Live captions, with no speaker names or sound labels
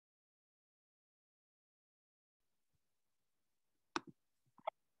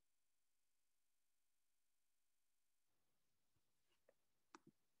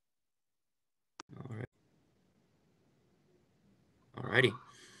Alrighty.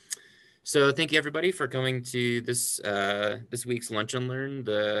 So thank you everybody for coming to this week's Lunch and Learn,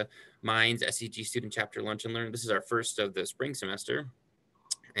 the Mines SEG Student Chapter Lunch and Learn. This is our first of the spring semester,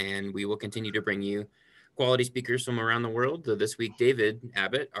 and we will continue to bring you quality speakers from around the world. This week, David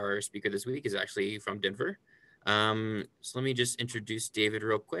Abbott, our speaker this week, is actually from Denver. So let me just introduce David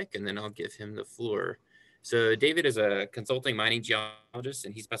real quick, and then I'll give him the floor. So David is a consulting mining geologist,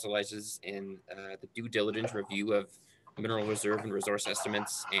 and he specializes in the due diligence review of mineral reserve and resource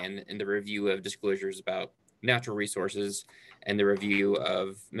estimates, and in the review of disclosures about natural resources, and the review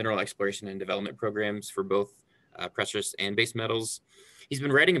of mineral exploration and development programs for both precious and base metals. He's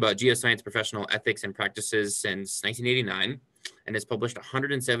been writing about geoscience professional ethics and practices since 1989, and has published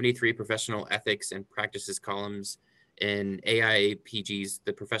 173 professional ethics and practices columns in AIPG's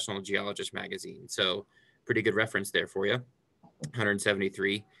The Professional Geologist magazine. So pretty good reference there for you.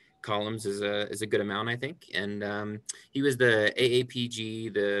 173 columns is a good amount, I think. And he was the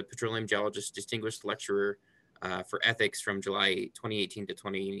AAPG, the Petroleum Geologist Distinguished Lecturer for Ethics from July 2018 to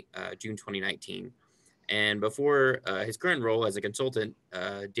June 2019. And before his current role as a consultant,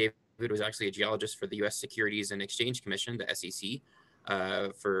 David was actually a geologist for the U.S. Securities and Exchange Commission, the SEC,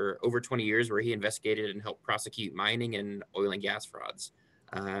 for over 20 years, where he investigated and helped prosecute mining and oil and gas frauds.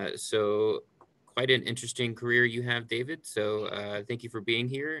 So quite an interesting career you have, David. So thank you for being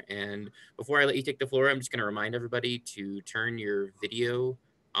here. And before I let you take the floor, I'm just going to remind everybody to turn your video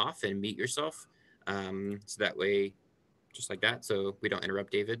off and mute yourself. So that way, just like that, so we don't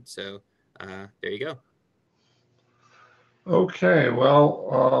interrupt David. So there you go. Okay,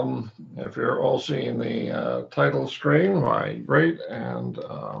 well, if you're all seeing the title screen, why, great. And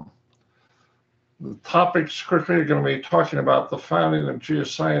the topics quickly are going to be talking about the founding of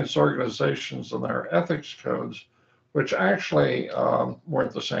geoscience organizations and their ethics codes, which actually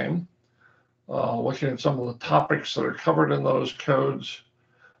weren't the same. Looking at some of the topics that are covered in those codes,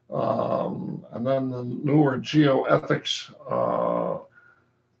 and then the newer geoethics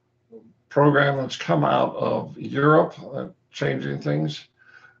program that's come out of Europe, changing things.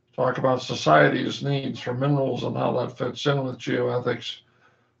 Talk about society's needs for minerals and how that fits in with geoethics,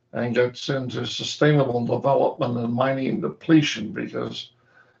 and gets into sustainable development and mining depletion, because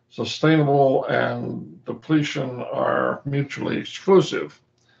sustainable and depletion are mutually exclusive.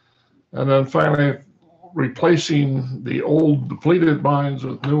 And then finally, replacing the old depleted mines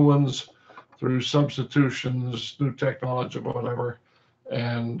with new ones through substitutions, new technology, whatever,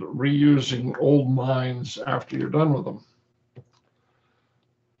 and reusing old mines after you're done with them.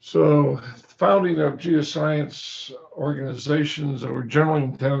 So, founding of geoscience organizations that were generally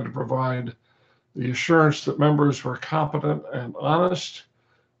intended to provide the assurance that members were competent and honest,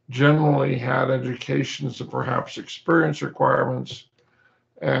 generally had educations and perhaps experience requirements.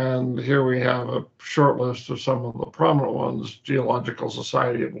 And here we have a short list of some of the prominent ones. Geological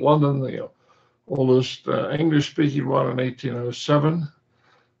Society of London, the oldest English-speaking one in 1807.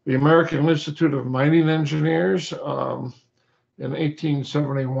 The American Institute of Mining Engineers in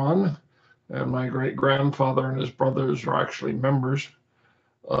 1871, and my great-grandfather and his brothers are actually members.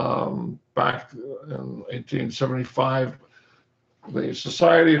 Back in 1875, the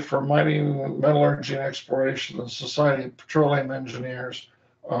Society for Mining, Metallurgy, and Exploration, the Society of Petroleum Engineers,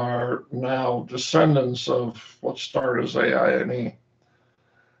 are now descendants of what started as AINE.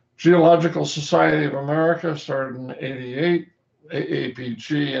 Geological Society of America started in 88,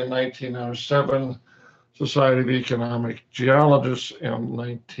 AAPG in 1907, Society of Economic Geologists in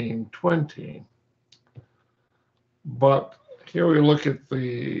 1920. But here we look at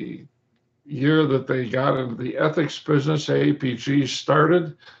the year that they got into the ethics business. AIPG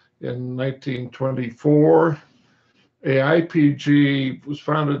started in 1924. AIPG was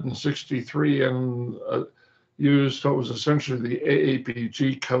founded in 63 and used what was essentially the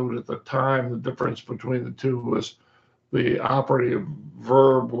AAPG code at the time. The difference between the two was the operative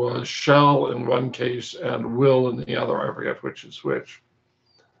verb was shall in one case and will in the other. I forget which is which.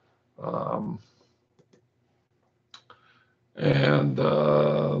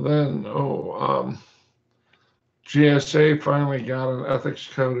 GSA finally got an ethics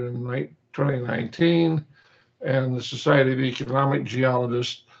code in 2019, and the Society of Economic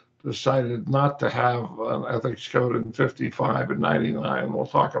Geologists decided not to have an ethics code in 55 and 99. We'll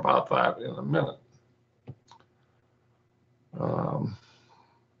talk about that in a minute.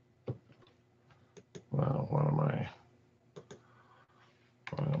 Well, what am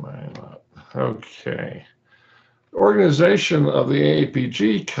I not? Okay. Organization of the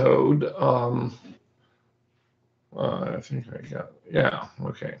AIPG code, I think I got, yeah,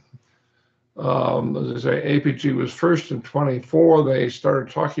 okay. As I say, AIPG was first in 24. They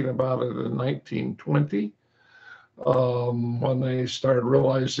started talking about it in 1920. when they started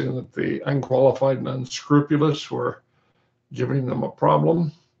realizing that the unqualified and unscrupulous were giving them a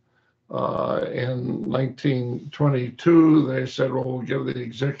problem. In 1922, they said, well, we'll give the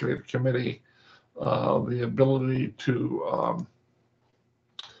executive committee the ability to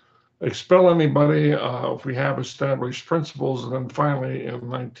expel anybody if we have established principles. And then finally, in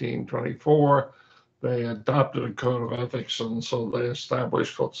 1924, they adopted a code of ethics, and so they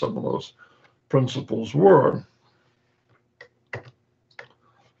established what some of those principles were.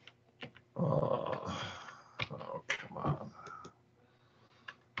 Oh, come on.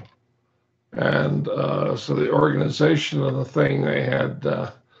 And so the organization of the thing they had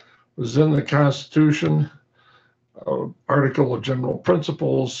was in the Constitution, article of general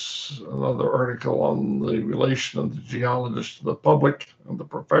principles, another article on the relation of the geologist to the public and the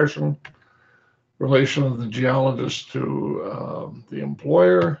profession, relation of the geologist to the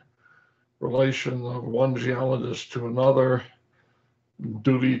employer, relation of one geologist to another,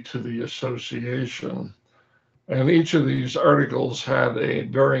 duty to the association. And each of these articles had a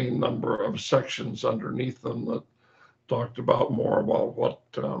varying number of sections underneath them that talked about more about what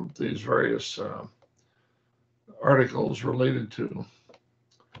these various articles related to.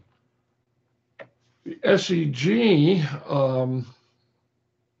 The SEG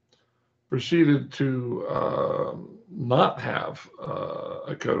proceeded to not have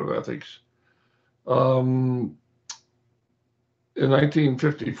a code of ethics. In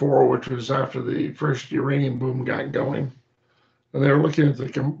 1954, which was after the first uranium boom got going, and they were looking at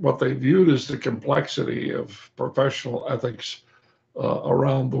what they viewed as the complexity of professional ethics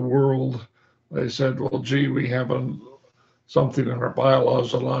around the world. They said, well, gee, we have something in our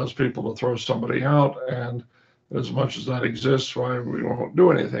bylaws that allows people to throw somebody out, and as much as that exists, why we won't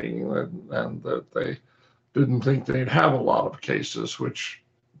do anything. And that they didn't think they'd have a lot of cases, which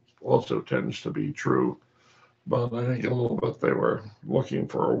also tends to be true. But I think a little bit they were looking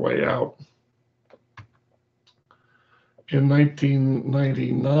for a way out. In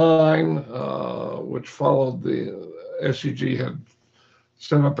 1999, which followed the SEG had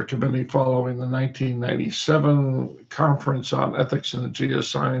set up a committee following the 1997 Conference on Ethics in the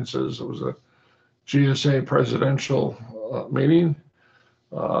Geosciences. It was a GSA presidential meeting.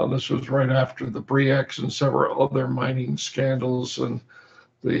 This was right after the BRIEX and several other mining scandals and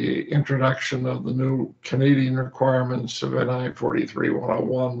the introduction of the new Canadian requirements of NI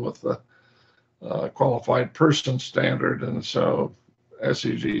 43-101 with the qualified person standard. And so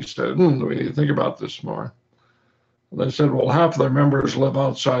SEG said, we need to think about this more. And they said, well, half of their members live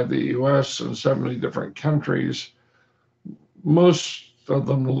outside the US in 70 different countries. Most of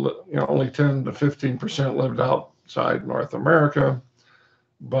them, only 10 to 15% lived outside North America,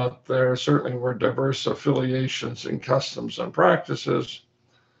 but there certainly were diverse affiliations in customs and practices.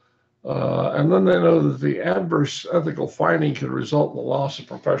 And then they know that the adverse ethical finding could result in the loss of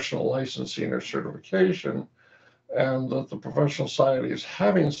professional licensing or certification, and that the professional societies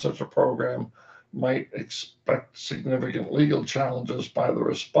having such a program might expect significant legal challenges by the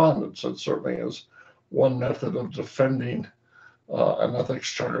respondents. It certainly is one method of defending an ethics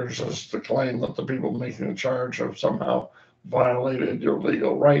charge, is to claim that the people making the charge have somehow violated your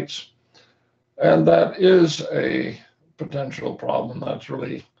legal rights. And that is a potential problem. That's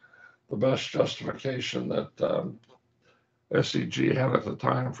really the best justification that SEG had at the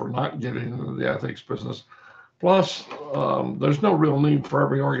time for not getting into the ethics business. Plus, there's no real need for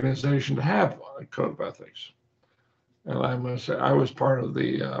every organization to have a code of ethics. And I must say, I was part of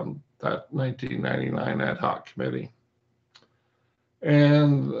that 1999 ad hoc committee.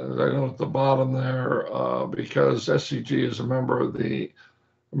 And as I know at the bottom there, because SEG is a member of the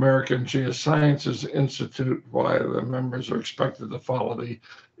American Geosciences Institute, why the members are expected to follow the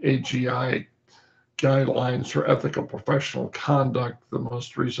AGI guidelines for ethical professional conduct, the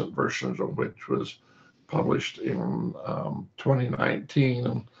most recent version of which was published in 2019,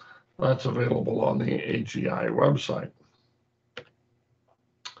 and that's available on the AGI website.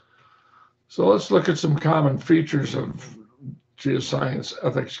 So let's look at some common features of geoscience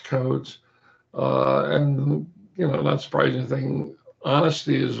ethics codes. And, not surprising thing,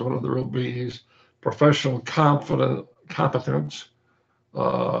 honesty is one of the real biggies. Professional competence,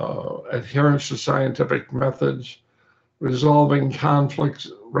 adherence to scientific methods, resolving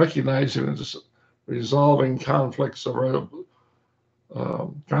conflicts, recognizing and resolving conflicts of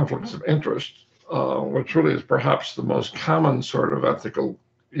interest, which really is perhaps the most common sort of ethical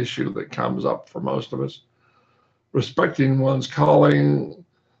issue that comes up for most of us. Respecting one's calling,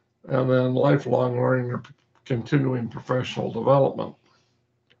 and then lifelong learning or continuing professional development.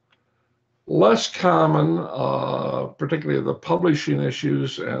 Less common, particularly the publishing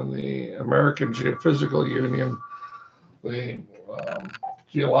issues and the American Geophysical Union, the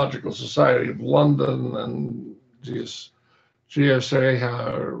Geological Society of London and GSA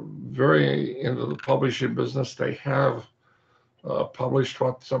are very into the publishing business. They have published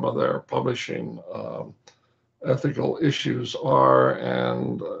what some of their publishing ethical issues are,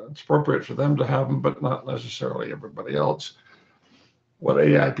 and it's appropriate for them to have them, but not necessarily everybody else. What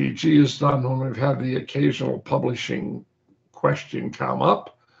AIPG has done when we've had the occasional publishing question come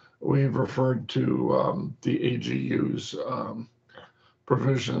up, we've referred to the AGU's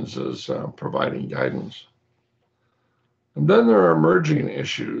provisions as providing guidance. And then there are emerging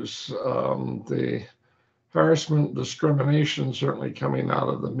issues. The harassment, discrimination, certainly coming out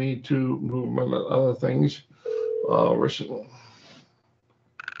of the Me Too movement and other things. Lots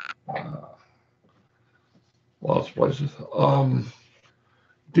of places.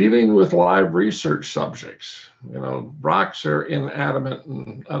 Dealing with live research subjects. Rocks are inanimate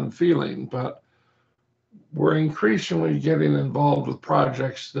and unfeeling, but we're increasingly getting involved with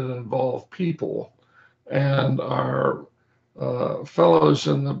projects that involve people, and our fellows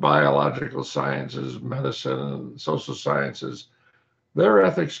in the biological sciences, medicine, and social sciences, their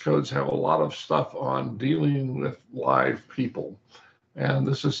ethics codes have a lot of stuff on dealing with live people. And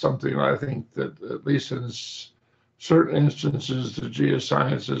this is something I think that, at least in certain instances, the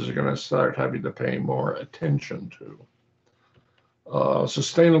geosciences are going to start having to pay more attention to.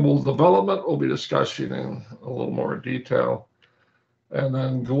 Sustainable development we'll be discussing in a little more detail. And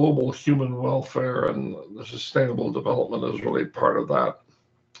then global human welfare and the sustainable development is really part of that.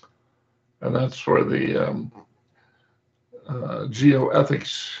 And that's where the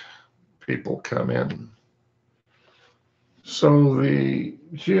geoethics people come in. So the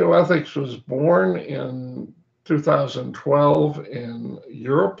geoethics was born in 2012 in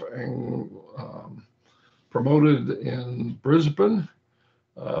Europe and promoted in Brisbane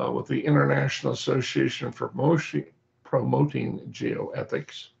with the International Association for Promoting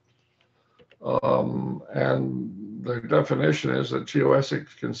Geoethics. And the definition is that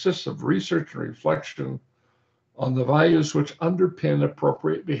geoethics consists of research and reflection on the values which underpin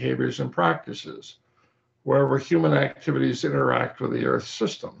appropriate behaviors and practices wherever human activities interact with the Earth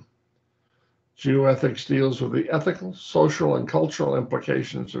system. Geoethics deals with the ethical, social, and cultural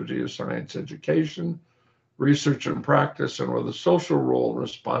implications of geoscience education, research and practice, and with the social role and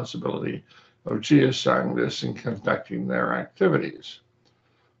responsibility of geoscientists in conducting their activities.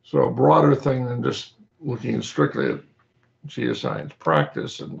 So a broader thing than just looking strictly at geoscience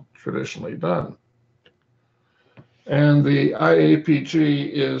practice and traditionally done. And the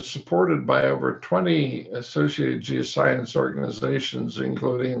IAPG is supported by over 20 associated geoscience organizations,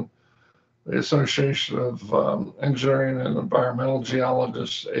 including the Association of Engineering and Environmental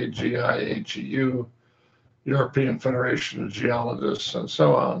Geologists, AGI, AGU, European Federation of Geologists, and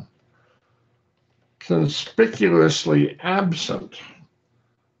so on. Conspicuously absent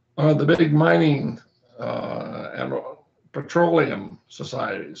are the big mining and petroleum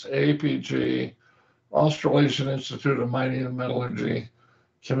societies, AIPG, Australasian Institute of Mining and Metallurgy,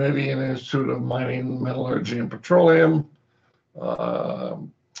 Canadian Institute of Mining, Metallurgy and Petroleum,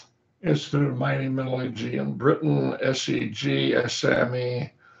 Institute of Mining Metallurgy in Britain, SEG, SME,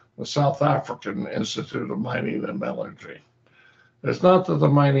 the South African Institute of Mining and Metallurgy. It's not that the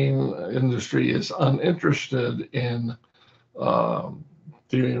mining industry is uninterested in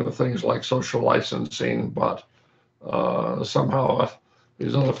dealing with things like social licensing, but somehow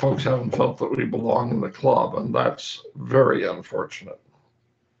these other folks haven't felt that we belong in the club, and that's very unfortunate.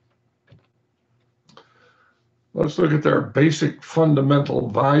 Let's look at their basic fundamental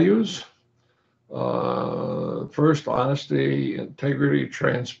values. First, honesty, integrity,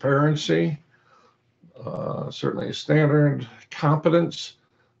 transparency, certainly standard. Competence,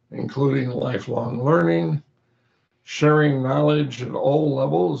 including lifelong learning. Sharing knowledge at all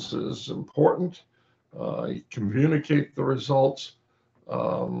levels is important. You communicate the results,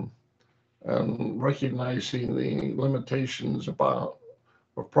 and recognizing the limitations of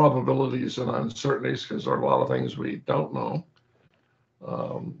probabilities and uncertainties, because there are a lot of things we don't know.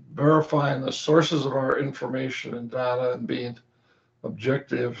 Verifying the sources of our information and data and being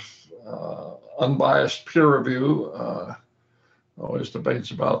objective, unbiased peer review, always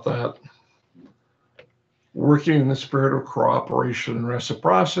debates about that. Working in the spirit of cooperation and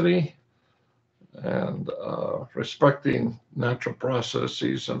reciprocity, and respecting natural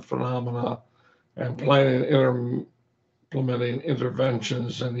processes and phenomena, and planning and implementing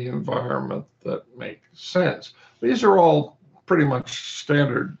interventions in the environment that make sense. These are all pretty much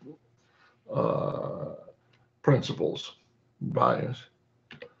standard principles, values.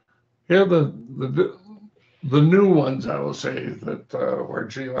 Here are the new ones, I will say, that where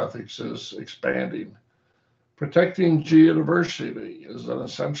geoethics is expanding. Protecting geodiversity is an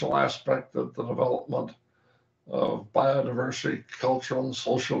essential aspect of the development of biodiversity, cultural and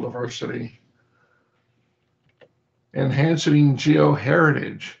social diversity. Enhancing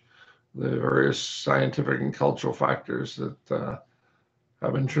geoheritage, the various scientific and cultural factors that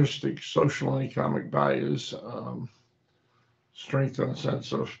have intrinsic social and economic values, strengthen a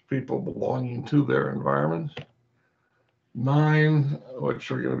sense of people belonging to their environment. 9, which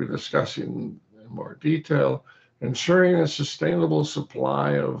we're going to be discussing in more detail, ensuring a sustainable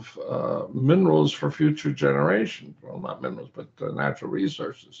supply of minerals for future generations. Well, not minerals, but natural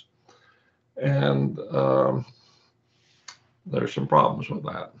resources. And there's some problems with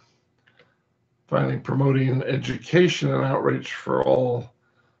that. Finally, promoting education and outreach for all,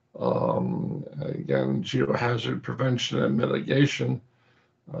 again, geohazard prevention and mitigation,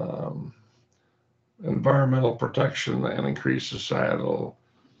 environmental protection, and increased societal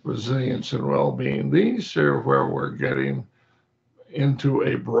resilience and well-being. These are where we're getting into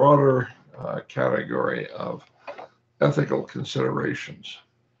a broader category of ethical considerations.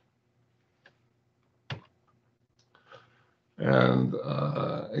 And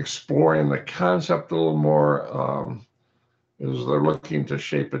exploring the concept a little more, is they're looking to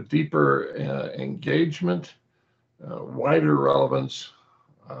shape a deeper engagement, wider relevance,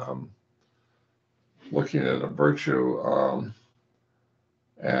 looking at a virtue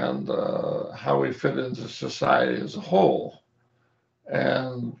and how we fit into society as a whole.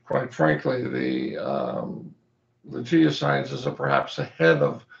 And quite frankly, the geosciences are perhaps ahead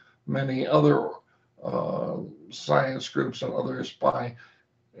of many other science groups and others by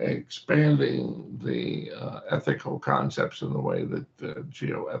expanding the ethical concepts in the way that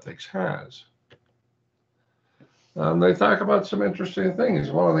geoethics has. They talk about some interesting things.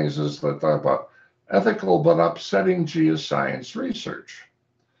 One of the things is they talk about ethical but upsetting geoscience research.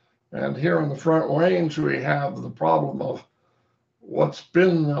 And here in the Front Range, we have the problem of what's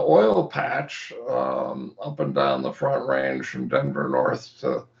been the oil patch up and down the Front Range from Denver north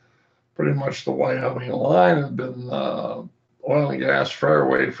to pretty much the Wyoming line. Had been oil and gas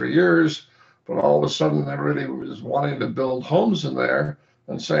fairway for years, but all of a sudden everybody was wanting to build homes in there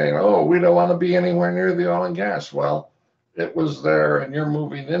and saying, oh, we don't want to be anywhere near the oil and gas. Well, it was there and you're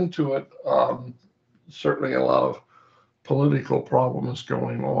moving into it. Certainly a lot of political problems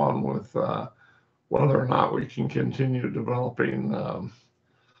going on with whether or not we can continue developing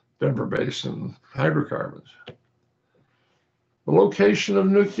Denver Basin hydrocarbons. The location of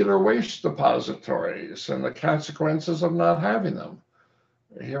nuclear waste depositories and the consequences of not having them.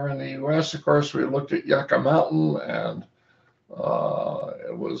 Here in the US, of course, we looked at Yucca Mountain, and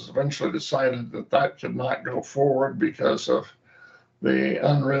it was eventually decided that that could not go forward because of the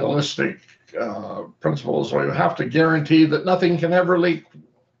unrealistic principles where you have to guarantee that nothing can ever leak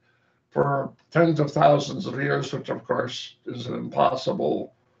for tens of thousands of years, which of course is an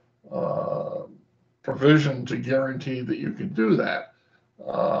impossible provision to guarantee that you can do that.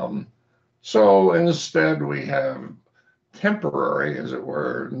 So instead we have temporary, as it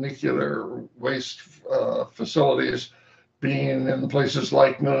were, nuclear waste facilities being in places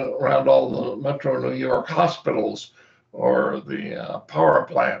like around all the Metro New York hospitals or the power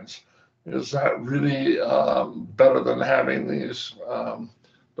plants. Is that really better than having these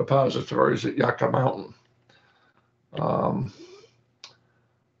depositories at Yucca Mountain?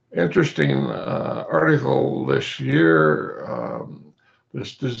 Interesting article this year,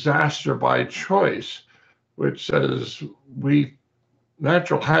 this disaster by choice, which says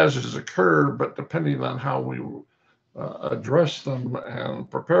natural hazards occur, but depending on how we address them and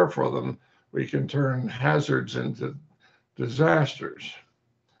prepare for them, we can turn hazards into disasters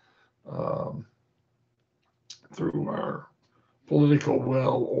through our political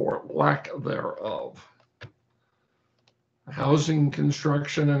will or lack thereof. Housing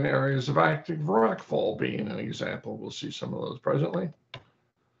construction in areas of active rockfall being an example. We'll see some of those presently.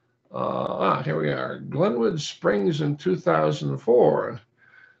 Here we are, Glenwood Springs in 2004.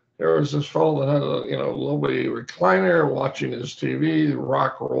 There was this fellow that had a lovely recliner watching his TV. The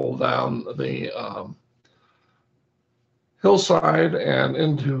rock rolled down the hillside and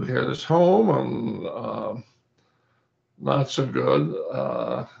into his home, and not so good.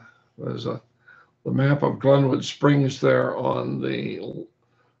 There's the map of Glenwood Springs there on the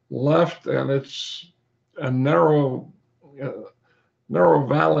left, and it's a narrow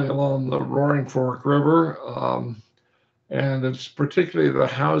valley along the Roaring Fork River, and it's particularly the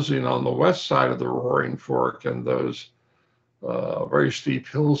housing on the west side of the Roaring Fork and those very steep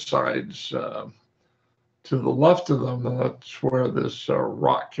hillsides to the left of them. That's where this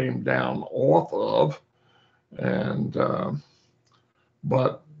rock came down off of, and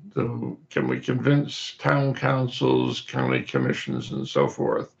but can we convince town councils, county commissions, and so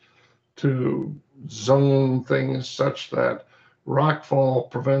forth to zone things such that rockfall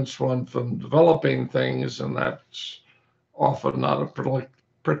prevents one from developing things, and that's often not a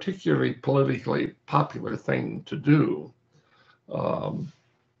particularly politically popular thing to do.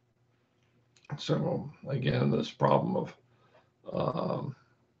 So again, this problem of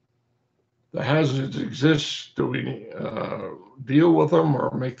the hazards exist. Do we deal with them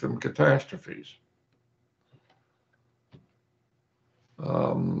or make them catastrophes?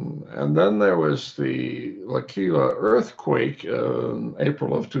 And then there was the L'Aquila earthquake in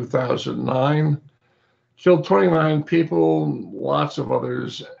April of 2009. Killed 29 people, lots of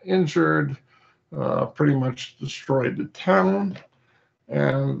others injured, pretty much destroyed the town,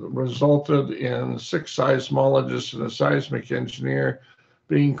 and resulted in 6 seismologists and a seismic engineer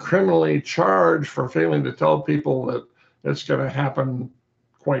being criminally charged for failing to tell people that it's going to happen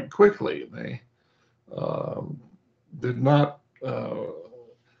quite quickly. They did not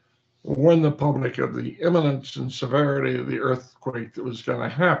warn the public of the imminence and severity of the earthquake that was going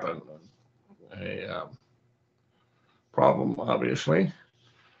to happen. A problem, obviously.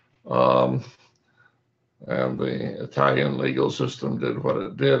 And the Italian legal system did what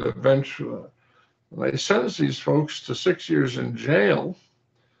it did eventually. They sentenced these folks to 6 years in jail,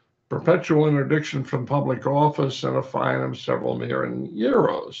 perpetual interdiction from public office, and a fine of several million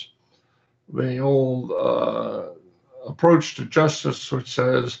euros. The old approach to justice, which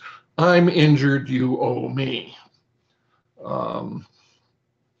says, I'm injured, you owe me.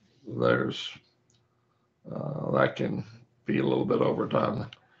 That can be a little bit overdone.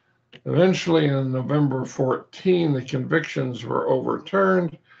 Eventually, in November 14, the convictions were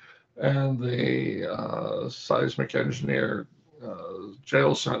overturned, and the seismic engineer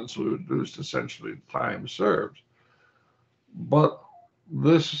jail sentence was reduced essentially to time served. But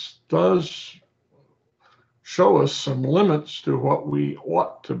this does show us some limits to what we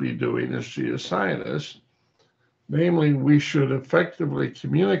ought to be doing as geoscientists. Namely, we should effectively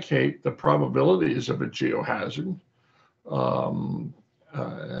communicate the probabilities of a geohazard,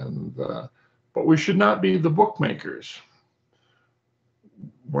 but we should not be the bookmakers.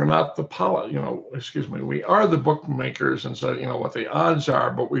 We're not the we are the bookmakers and say, what the odds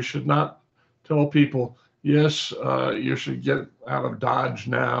are, but we should not tell people, yes, you should get out of Dodge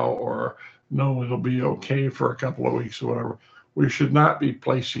now, or no, it'll be okay for a couple of weeks or whatever. We should not be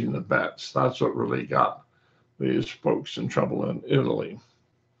placing the bets. That's what really got these folks in trouble in Italy.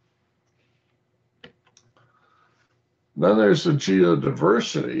 Then there's the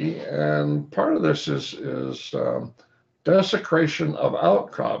geodiversity, and part of this is desecration of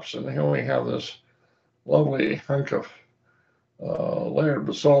outcrops. And here we have this lovely hunk of layered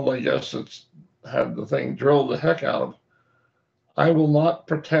basalt, I guess, it's had the thing drilled the heck out of. I will not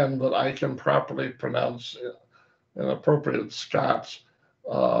pretend that I can properly pronounce in appropriate Scots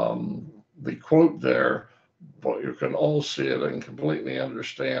the quote there, but you can all see it and completely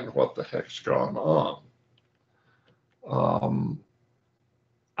understand what the heck's gone on.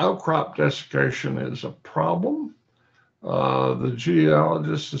 Outcrop desiccation is a problem. The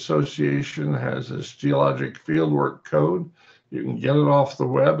Geologists Association has this geologic fieldwork code. You can get it off the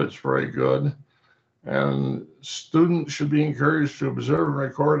web. It's very good. And students should be encouraged to observe and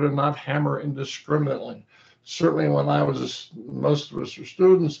record and not hammer indiscriminately. Certainly when most of us were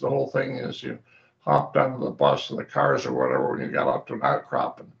students, the whole thing is you hopped onto the bus or the cars or whatever when you got up to an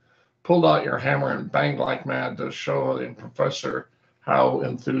outcrop and pulled out your hammer and banged like mad to show the professor how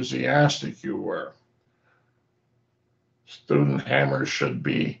enthusiastic you were. Student hammers should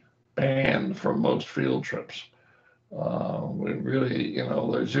be banned from most field trips. We really,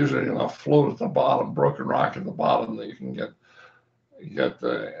 there's usually enough float at the bottom, broken rock at the bottom, that you can get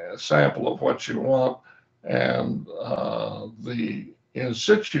the sample of what you want. And the in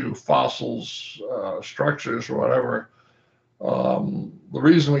situ fossils, structures or whatever, the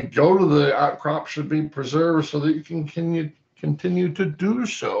reason we go to the outcrop should be preserved so that you can continue to do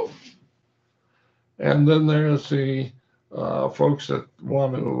so. And then there's the folks that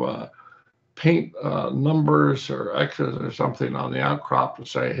want to paint numbers or X's or something on the outcrop to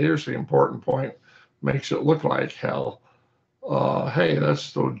say, here's the important point, makes it look like hell. Hey,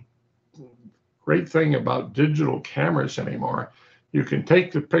 that's the great thing about digital cameras anymore. You can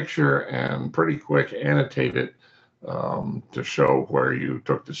take the picture and pretty quick annotate it to show where you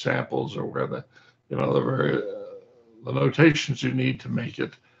took the samples or where the notations you need to make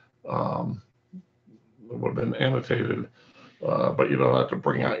it would have been annotated, but you don't have to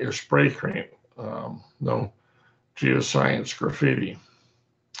bring out your spray paint. No geoscience graffiti.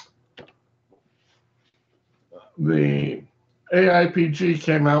 The AIPG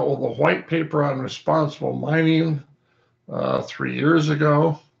came out with a white paper on responsible mining 3 years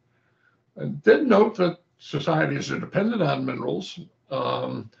ago, and did note that societies are dependent on minerals,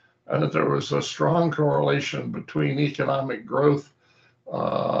 and that there was a strong correlation between economic growth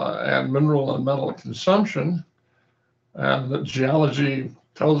and mineral and metal consumption, and that geology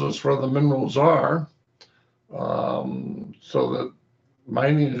tells us where the minerals are, so that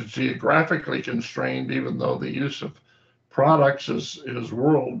mining is geographically constrained, even though the use of products is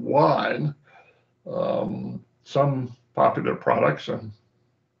worldwide. Some popular products, and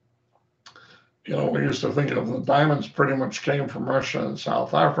we used to think of the diamonds pretty much came from Russia and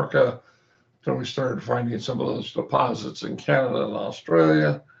South Africa, until we started finding some of those deposits in Canada and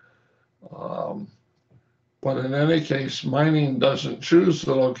Australia. But in any case, mining doesn't choose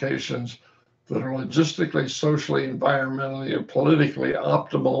the locations that are logistically, socially, environmentally, and politically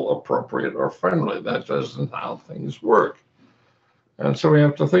optimal, appropriate, or friendly. That isn't how things work. And so we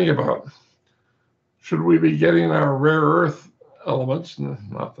have to think about, should we be getting our rare earth elements,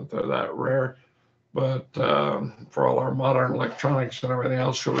 not that they're that rare, but for all our modern electronics and everything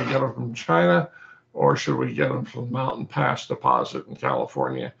else, should we get them from China, or should we get them from the Mountain Pass deposit in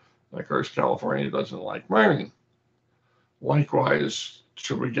California? Of course, California doesn't like mining. Likewise,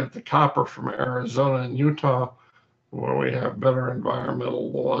 should we get the copper from Arizona and Utah, where we have better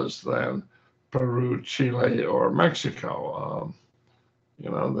environmental laws than Peru, Chile, or Mexico?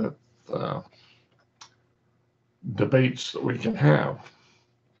 That debates that we can have.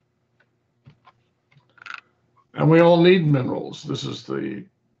 And we all need minerals. This is the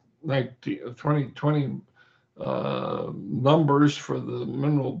 2020 numbers for the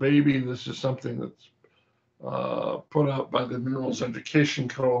mineral baby. This is something that's put out by the Minerals Education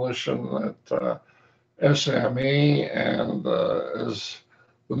Coalition at SME, and as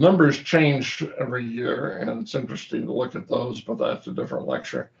the numbers change every year, and it's interesting to look at those, but that's a different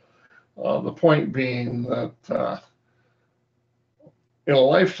lecture. The point being that in a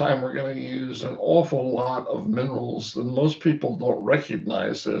lifetime, we're going to use an awful lot of minerals, and most people don't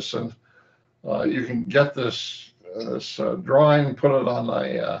recognize this. And you can get this drawing, put it on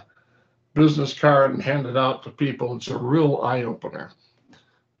a business card, and hand it out to people. It's a real eye-opener,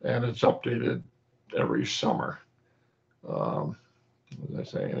 and it's updated every summer. As I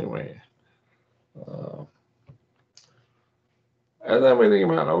say, anyway. And then we think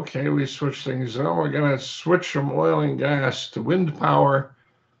about, okay, we switch things on. We're going to switch from oil and gas to wind power.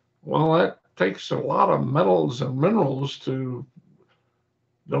 Well, that takes a lot of metals and minerals to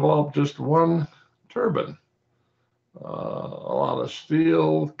develop just one turbine. A lot of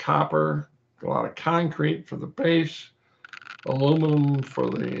steel, copper, a lot of concrete for the base, aluminum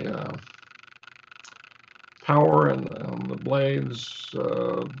for the power and the blades,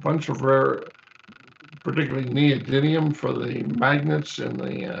 a bunch of rare, particularly neodymium for the magnets in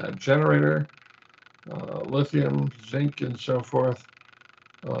the generator, lithium, zinc, and so forth.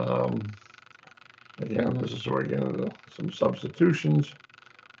 Again, this is where we get into some substitutions,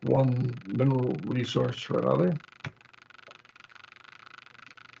 one mineral resource for another.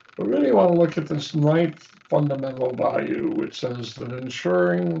 We really want to look at this ninth fundamental value, which says that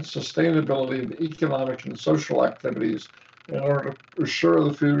ensuring sustainability of economic and social activities in order to assure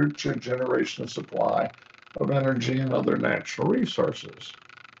the future generation supply of energy and other natural resources.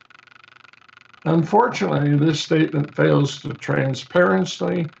 Unfortunately, this statement fails to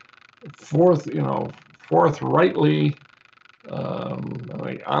transparently, forthrightly,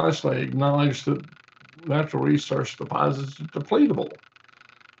 honestly acknowledge that natural resource deposits are depletable,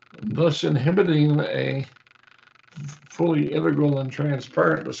 thus inhibiting a fully integral and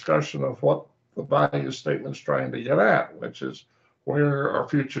transparent discussion of what the value statement's trying to get at, which is where our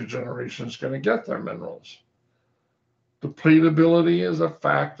future generations going to get their minerals. Depletability is a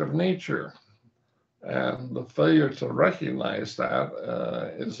fact of nature, and the failure to recognize that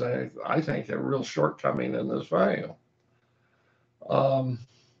is, I think, a real shortcoming in this value.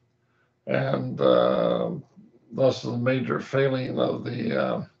 And thus the major failing of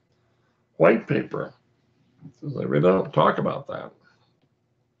the white paper. They really don't talk about that.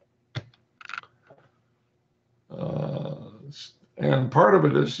 And part of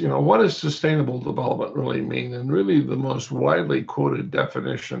it is, what does sustainable development really mean? And really the most widely quoted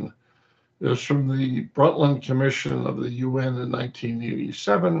definition is from the Brundtland Commission of the UN in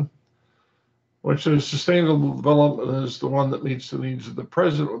 1987, which says sustainable development is the one that meets the needs of the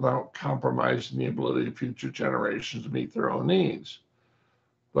present without compromising the ability of future generations to meet their own needs.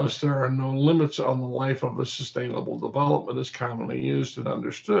 Thus, there are no limits on the life of a sustainable development as commonly used and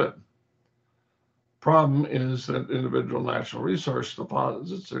understood. Problem is that individual natural resource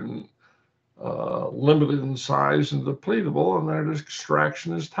deposits are limited in size and depletable, and their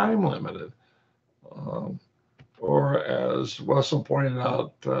extraction is time limited. Or as Wessel pointed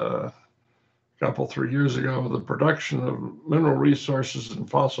out a couple, 3 years ago, the production of mineral resources and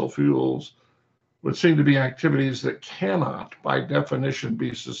fossil fuels would seem to be activities that cannot, by definition,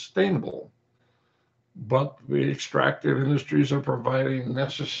 be sustainable. But the extractive industries are providing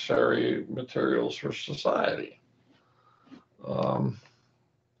necessary materials for society. You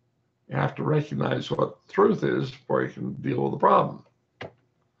have to recognize what truth is before you can deal with the problem.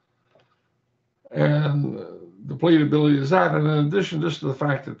 And depletability is that. And in addition, just to the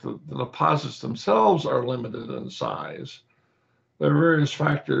fact that the deposits themselves are limited in size, there are various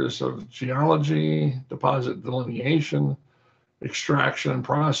factors of geology, deposit delineation, extraction and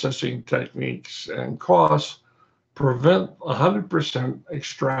processing techniques, and costs prevent 100%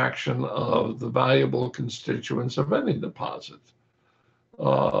 extraction of the valuable constituents of any deposit.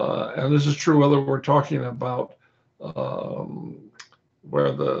 And this is true whether we're talking about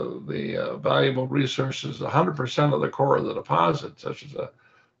where the valuable resources, 100% of the core of the deposit, such as a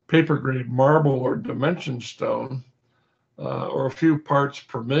paper grade marble or dimension stone, or a few parts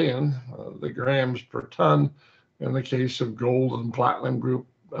per million, the grams per ton, in the case of gold and platinum group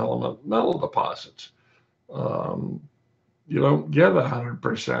element metal deposits. You don't get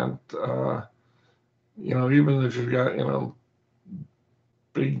 100%, even if you've got,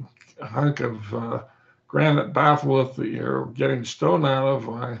 big hunk of granite batholith that you're getting stone out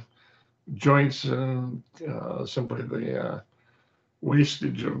of, joints and simply the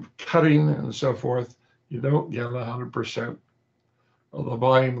wastage of cutting and so forth, you don't get 100% of the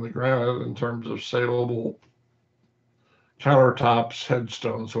volume of the granite in terms of saleable countertops,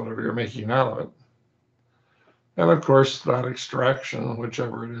 headstones, whatever you're making out of it. And of course, that extraction,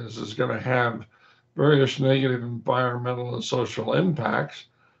 whichever it is going to have various negative environmental and social impacts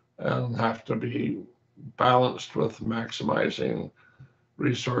and have to be balanced with maximizing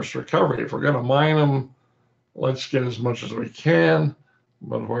resource recovery. If we're going to mine them, let's get as much as we can,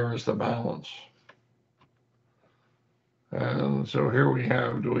 but where is the balance? And so here we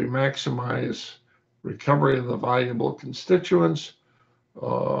have, do we maximize recovery of the valuable constituents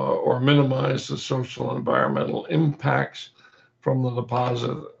or minimize the social and environmental impacts from the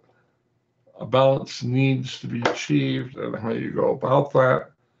deposit? A balance needs to be achieved, and how you go about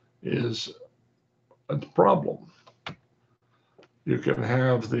that is a problem. You can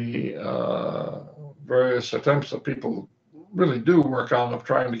have the various attempts that people really do work on of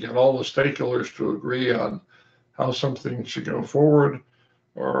trying to get all the stakeholders to agree on how something should go forward,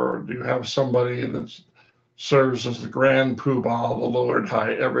 or do you have somebody that serves as the grand poobah, the Lord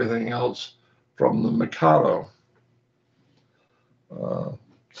High everything else from the Mikado?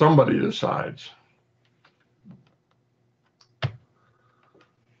 Somebody decides.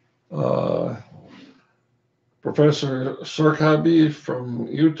 Professor Surkabi from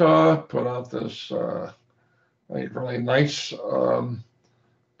Utah put out this really nice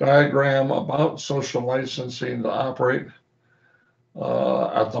diagram about social licensing to operate,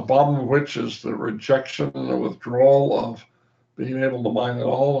 at the bottom of which is the rejection and withdrawal of being able to mine at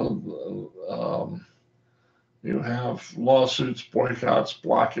all. And you have lawsuits, boycotts,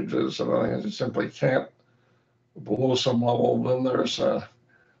 blockages, and I think you simply can't below some level. Then there's an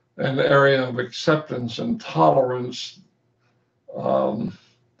area of acceptance and tolerance. Allowing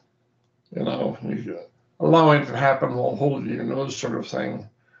it to happen will hold you, those sort of thing.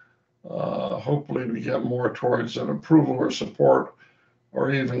 Hopefully we get more towards an approval or support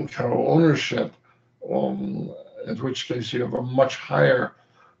or even co-ownership, in which case you have a much higher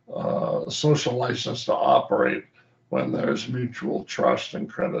social license to operate when there's mutual trust and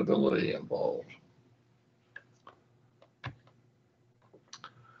credibility involved.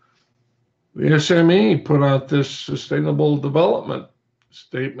 The SME put out this sustainable development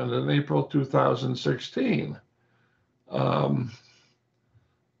statement in April 2016.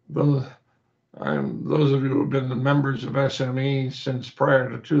 Those of you who have been members of SME since prior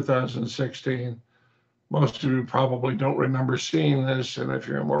to 2016, most of you probably don't remember seeing this, and if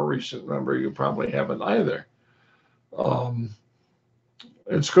you're a more recent member, you probably haven't either.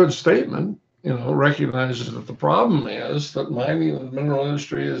 It's a good statement, recognizes that the problem is that mining and the mineral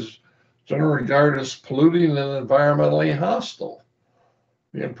industry is generally regarded as polluting and environmentally hostile.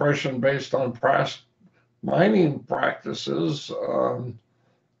 The impression based on past mining practices,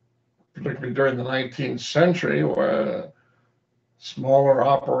 particularly during the 19th century, where smaller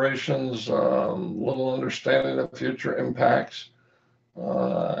operations, little understanding of future impacts,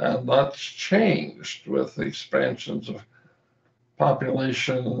 and that's changed with the expansions of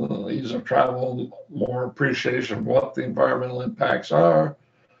population, ease of travel, more appreciation of what the environmental impacts are,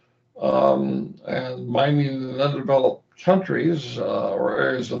 And mining in undeveloped countries or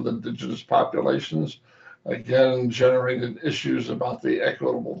areas of indigenous populations, again, generated issues about the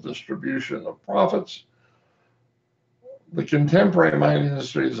equitable distribution of profits. The contemporary mining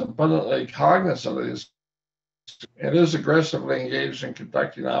industry is abundantly cognizant of these and is aggressively engaged in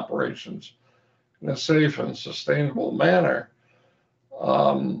conducting operations in a safe and sustainable manner.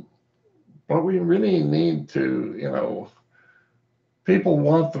 Um, but we really need to, people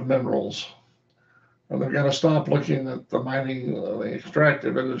want the minerals, and they've got to stop looking at the mining, the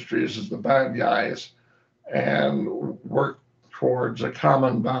extractive industries as the bad guys, and work towards a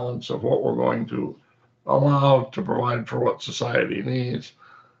common balance of what we're going to allow to provide for what society needs.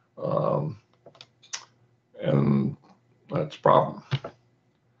 Um, and that's a problem.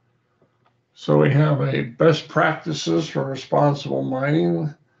 So we have a best practices for responsible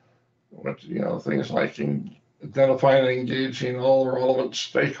mining, which, things like identifying and engaging all relevant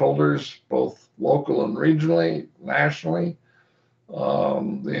stakeholders, both local and regionally, nationally, the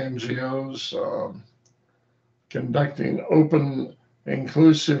NGOs, conducting open,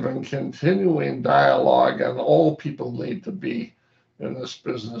 inclusive, and continuing dialogue, and all people need to be in this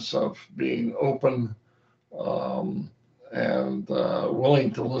business of being open and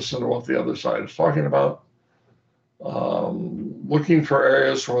willing to listen to what the other side is talking about. Looking for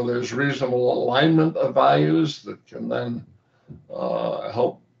areas where there's reasonable alignment of values that can then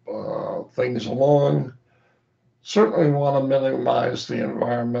help things along. Certainly want to minimize the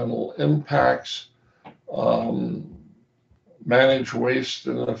environmental impacts, manage waste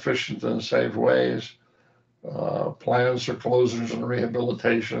in efficient and safe ways, plans for closures and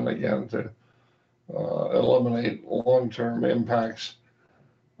rehabilitation, again, to eliminate long-term impacts,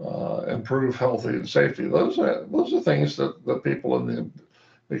 improve health and safety. Those are things that the people in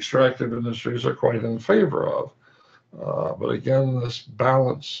the extractive industries are quite in favor of. But again, this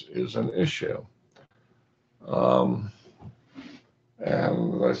balance is an issue. And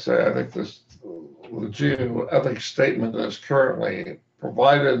as I say, I think the geoethics statement as currently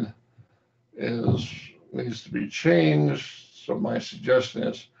provided needs to be changed. So my suggestion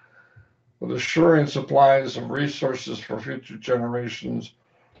is, with assuring supplies of resources for future generations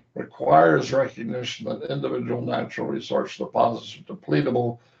requires recognition that individual natural resource deposits are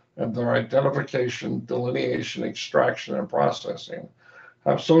depletable, and their identification, delineation, extraction, and processing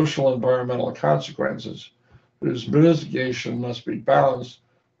have social and environmental consequences, whose mitigation must be balanced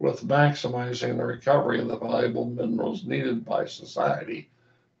with maximizing the recovery of the valuable minerals needed by society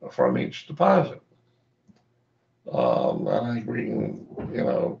from each deposit. And I think we can,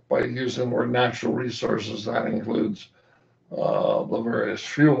 by using the word natural resources, that includes the various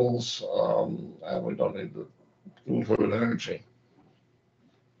fuels, and we don't need to include energy.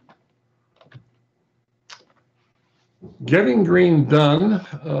 Getting Green Done,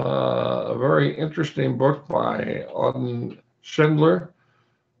 a very interesting book by Auden Schindler,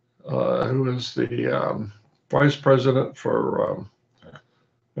 who is the Vice President for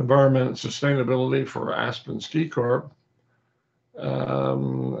Environment and Sustainability for Aspen Ski Corp.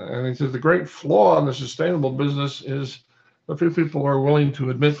 And he says the great flaw in the sustainable business is the few people are willing to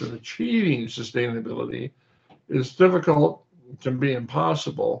admit that achieving sustainability is difficult, can be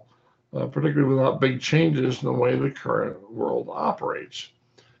impossible, particularly without big changes in the way the current world operates.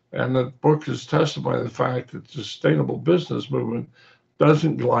 And the book is testified to the fact that the sustainable business movement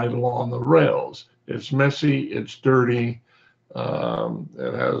doesn't glide along the rails. It's messy, it's dirty,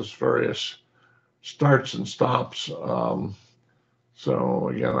 it has various starts and stops. So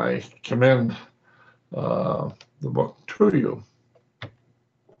again, I commend the book to you.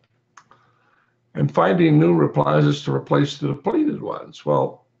 And finding new replies to replace the depleted ones.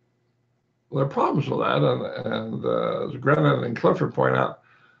 Well, there are problems with that, and as Grennan and Clifford point out,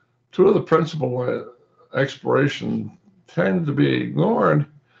 two of the principal exploration tend to be ignored.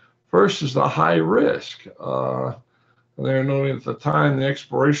 First is the high risk. They're noting at the time the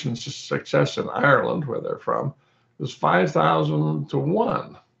exploration success in Ireland, where they're from, was 5,000 to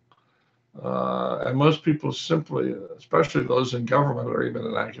 1. And most people simply, especially those in government or even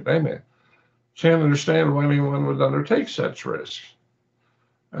in academia, can't understand why anyone would undertake such risks,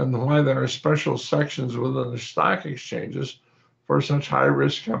 and why there are special sections within the stock exchanges for such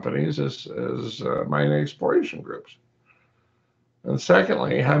high-risk companies as mining exploration groups. And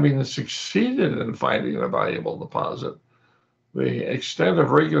secondly, having succeeded in finding a valuable deposit, the extent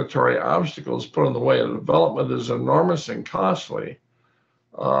of regulatory obstacles put in the way of development is enormous and costly.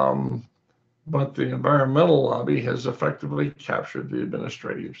 But the environmental lobby has effectively captured the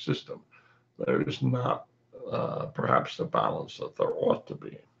administrative system. There is not perhaps the balance that there ought to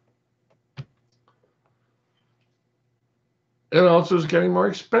be. it also is getting more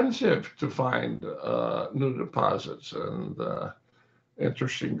expensive to find new deposits. And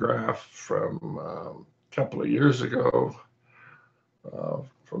interesting graph from a couple of years ago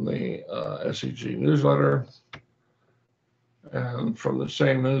from the SEG newsletter, and from the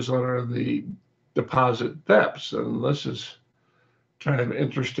same newsletter, the deposit depths. And this is kind of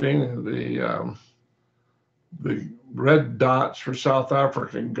interesting. The red dots for South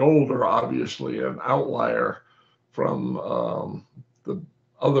African gold are obviously an outlier from the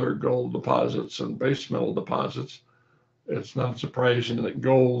other gold deposits and base metal deposits. It's not surprising that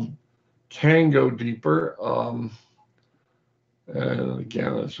gold can go deeper. And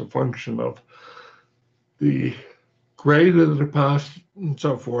again, it's a function of the grade of the deposit and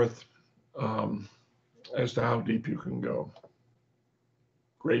so forth, as to how deep you can go,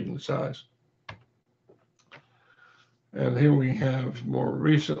 grade and size. And here we have more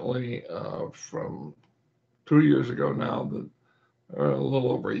recently, from 2 years ago now, a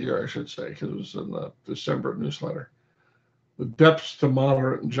little over a year, I should say, because it was in the December newsletter, the depths to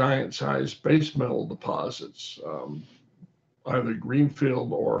moderate and giant sized base metal deposits, either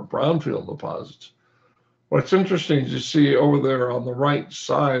greenfield or brownfield deposits. What's interesting is you see over there on the right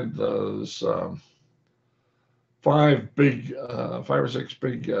side, those five or six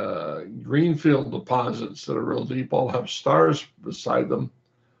big greenfield deposits that are real deep, all have stars beside them.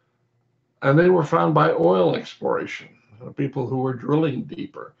 And they were found by oil exploration, people who were drilling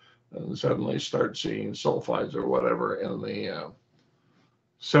deeper and suddenly start seeing sulfides or whatever in the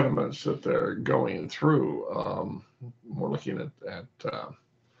sediments that they're going through. We're looking at the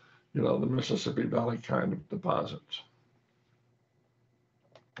Mississippi Valley kind of deposits.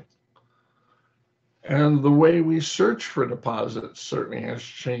 And the way we search for deposits certainly has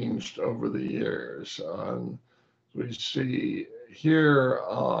changed over the years. We see here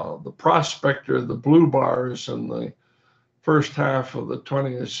the prospector, the blue bars in the first half of the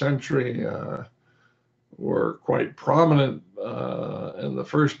 20th century were quite prominent in the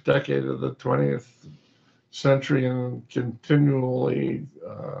first decade of the 20th century and continually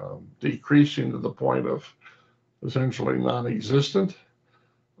decreasing to the point of essentially non-existent.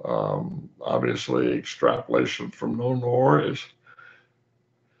 Obviously, extrapolation from known ore is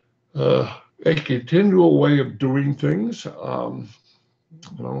a continual way of doing things.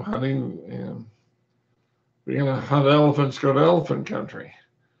 Hunting, and we're going to hunt elephants, go to elephant country.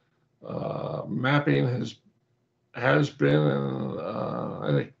 Mapping has been, and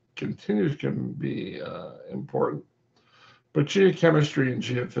I think continues to be important. But geochemistry and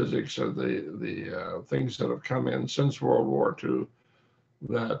geophysics are the things that have come in since World War II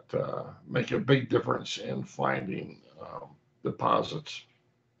that make a big difference in finding deposits.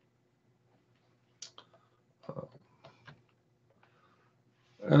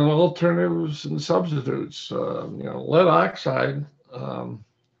 And alternatives and substitutes. Lead oxide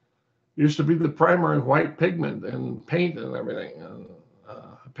used to be the primary white pigment in paint and everything. And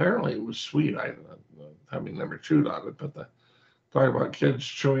apparently it was sweet. Having never chewed on it, but talk about kids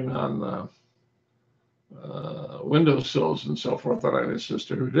chewing on windowsills and so forth. That I had a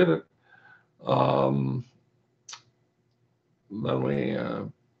sister who did it. Then we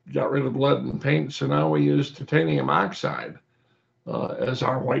got rid of lead in paint, so now we use titanium oxide as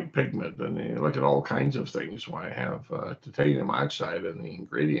our white pigment. And you look at all kinds of things why I have titanium oxide in the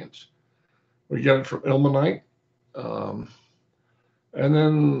ingredients. We get it from ilmenite. And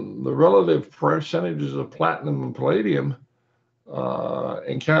then the relative percentages of platinum and palladium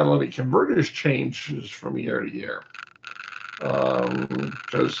in catalytic converters changes from year to year,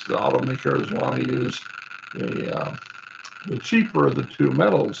 because the automakers want to use the cheaper of the two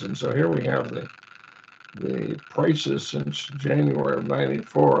metals. And so here we have the prices since January of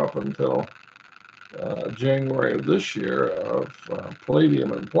 '94 up until January of this year of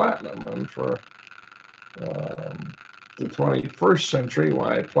palladium and platinum. And for the 21st century,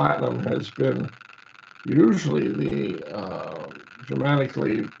 why platinum has been usually the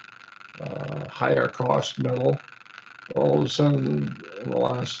dramatically higher cost metal, all of a sudden in the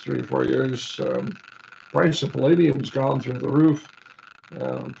last 3 or 4 years, price of palladium's gone through the roof.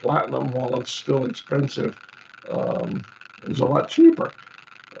 Platinum, while it's still expensive, is a lot cheaper,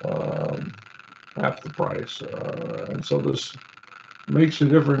 half the price. And so this makes a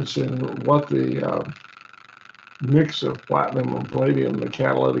difference in what the mix of platinum and palladium the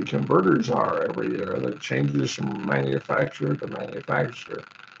catalytic converters are every year. That changes from manufacturer to manufacturer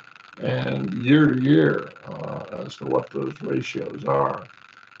and year to year as to what those ratios are.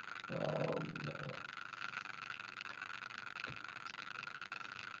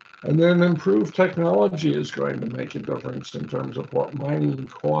 And then improved technology is going to make a difference in terms of what mining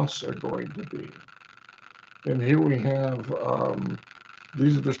costs are going to be. And here we have,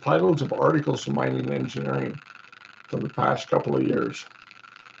 these are just titles of articles from mining engineering for the past couple of years.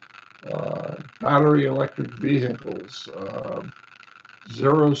 Battery electric vehicles,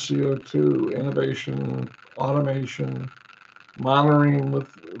 zero CO2, innovation, automation, monitoring with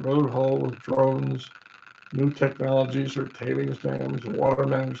road haul with drones, new technologies or tailings dams, water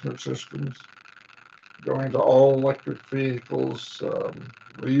management systems, going to all electric vehicles,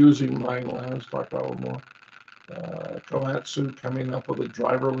 reusing mine lands, talk about a little more. Komatsu coming up with a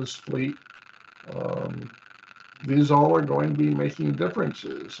driverless fleet. These all are going to be making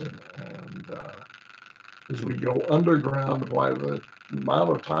differences. And as we go underground, by the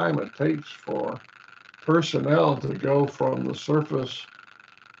amount of time it takes for personnel to go from the surface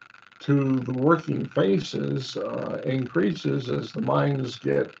to the working faces increases as the mines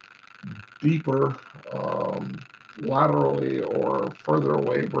get deeper laterally or further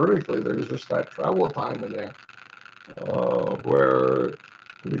away vertically. There's just that travel time in there where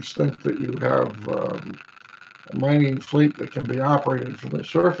to the extent that you have a mining fleet that can be operated from the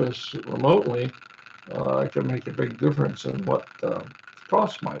surface remotely, it can make a big difference in what the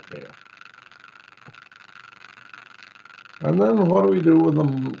cost might be. And then what do we do with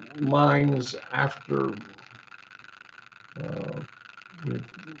the mines after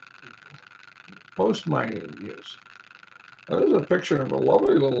post-mining use? Now, there's a picture of a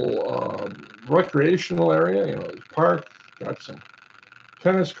lovely little recreational area. You know, it's park, got some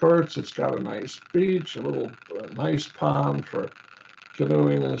tennis courts. It's got a nice beach, a little nice pond for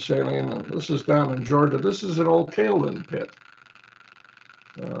canoeing and sailing. And this is down in Georgia. This is an old kaolin pit.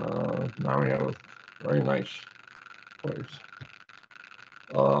 Now we have a very nice place.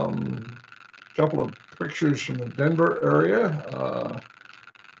 Couple of pictures from the Denver area.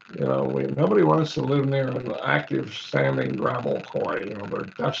 You know, nobody wants to live near an active standing gravel quarry. You know, they're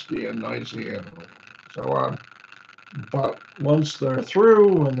dusty and noisy and so on. But once they're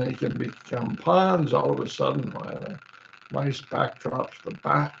through and they can become ponds, all of a sudden, nice backdrops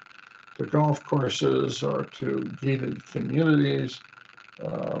to golf courses or to gated communities.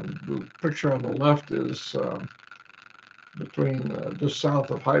 The picture on the left is between just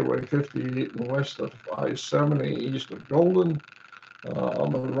south of Highway 58 and west of I-70, east of Golden.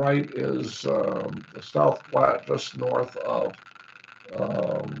 On the right is the South Platte, just north of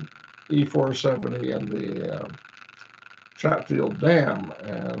E470 and the Chatfield Dam.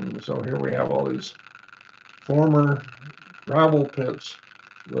 And so here we have all these former gravel pits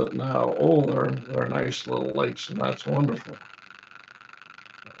that now, they're nice little lakes, and that's wonderful.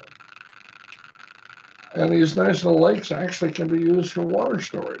 And these nice little lakes actually can be used for water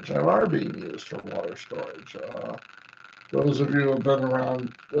storage and are being used for water storage. Those of you who have been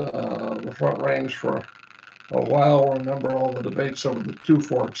around the Front Range for a while remember all the debates over the Two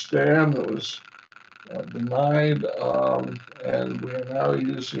Forks Dam that was denied, and we are now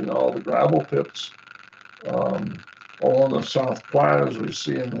using all the gravel pits along the South Platte, as we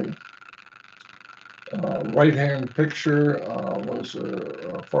see in the right-hand picture. Was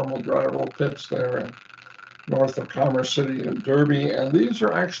former gravel pits there in north of Commerce City and Derby, and these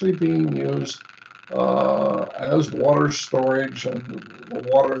are actually being used as water storage, and the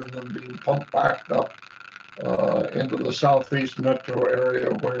water in them being pumped back up into the southeast metro area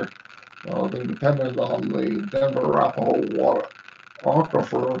where they depended on the Denver Arapahoe water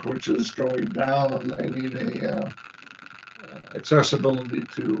aquifer, which is going down, and they need a accessibility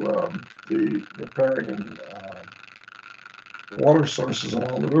to the riparian water sources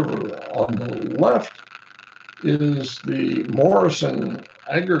along the river. On the left is the Morrison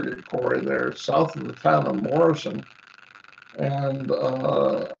aggregate quarry there, south of the town of Morrison. And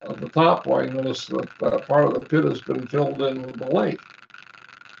at the top, I notice that part of the pit has been filled in with the lake.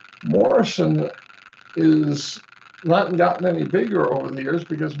 Morrison is not gotten any bigger over the years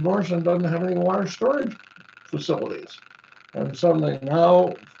because Morrison doesn't have any water storage facilities. And suddenly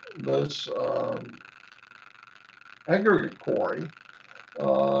now this aggregate quarry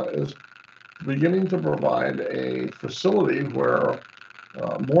is beginning to provide a facility where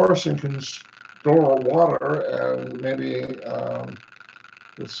Morrison can store water, and maybe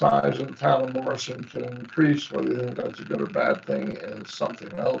the size of the town of Morrison can increase. Whether you think that's a good or bad thing is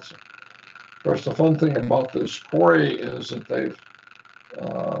something else. Of course, the fun thing about this quarry is that they've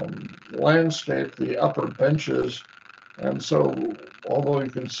landscaped the upper benches, and so although you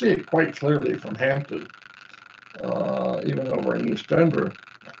can see it quite clearly from Hampton, even over in East Denver,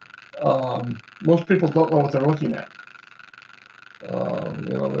 most people don't know what they're looking at.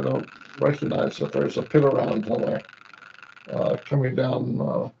 You know, they don't recognize that there's a pit around somewhere coming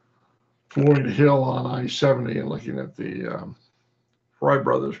down Floyd Hill on I-70 and looking at the Fry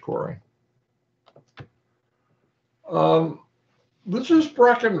Brothers quarry. This is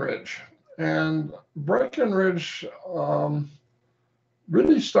Breckenridge, and Breckenridge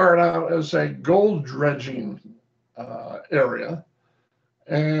really started out as a gold dredging area,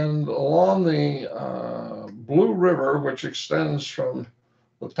 and along the Blue River, which extends from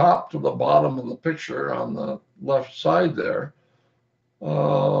the top to the bottom of the picture on the left side there,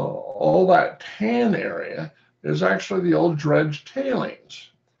 all that tan area is actually the old dredge tailings.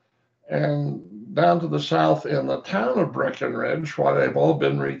 And down to the south in the town of Breckenridge, while they've all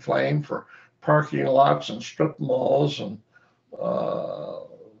been reclaimed for parking lots and strip malls, and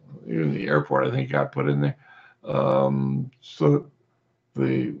even the airport, I think, got put in there. So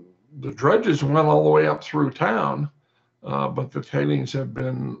the dredges went all the way up through town, but the tailings have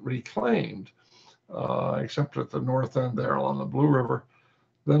been reclaimed, except at the north end there along the Blue River.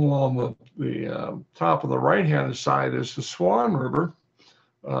 Then along the top of the right-hand side is the Swan River.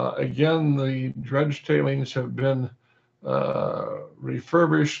 Again, the dredge tailings have been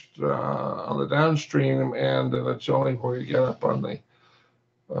refurbished on the downstream, and it's only where you get up on the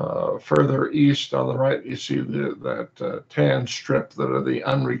further east on the right, you see that tan strip that are the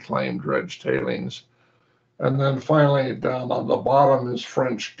unreclaimed dredge tailings. And then finally down on the bottom is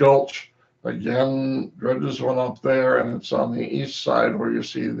French Gulch. Again, dredges went up there, and it's on the east side where you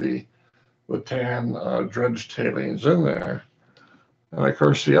see the tan dredge tailings in there. And of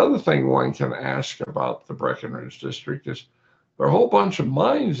course, the other thing one can ask about the Breckenridge district is there are a whole bunch of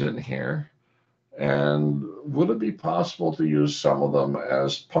mines in here, and would it be possible to use some of them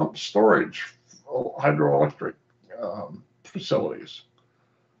as pump storage hydroelectric facilities?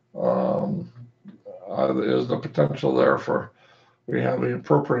 Is the potential there for, we have the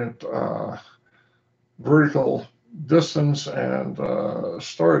appropriate vertical distance and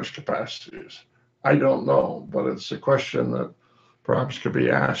storage capacities? I don't know, but it's a question that perhaps could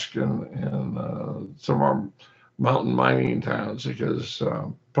be asked in some of our mountain mining towns, because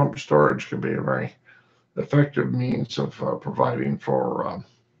pump storage can be a very effective means of providing for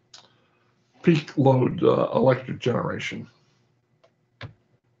peak load electric generation.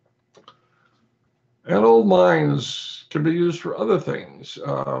 And old mines can be used for other things.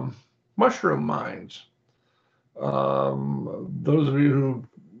 Mushroom mines. Those of you who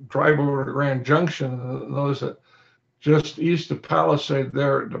drive over to Grand Junction knows that just east of Palisade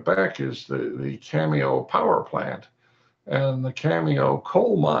there at the back is the Cameo power plant. And the Cameo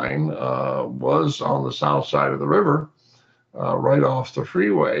coal mine was on the south side of the river, right off the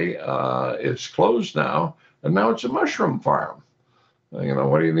freeway. It's closed now, and now it's a mushroom farm. You know,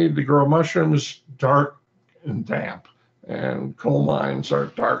 what do you need to grow mushrooms? Dark and damp. And coal mines are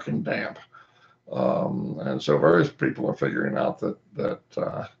dark and damp. And so various people are figuring out that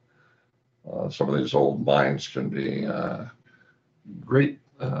some of these old mines can be great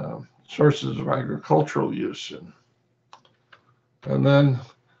sources of agricultural use. And then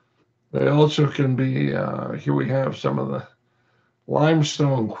they also can be, here we have some of the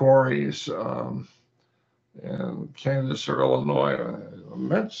limestone quarries in Kansas or Illinois,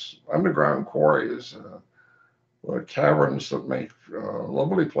 immense underground quarries, caverns that make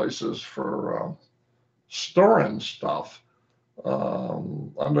lovely places for storing stuff.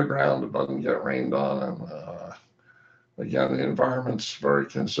 Underground, it doesn't get rained on, and again, the environment's very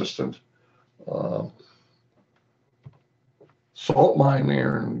consistent. Salt mine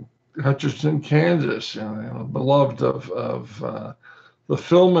there in Hutchinson, Kansas, beloved of the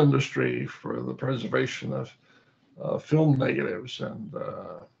film industry for the preservation of film negatives and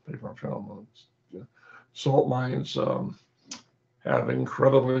paper film. Salt mines have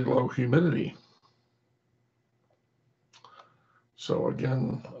incredibly low humidity. So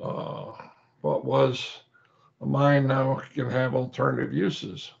again, what was a mine now can have alternative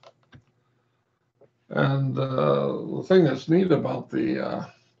uses. And the thing that's neat about the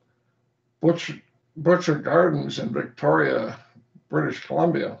Butcher Gardens in Victoria, British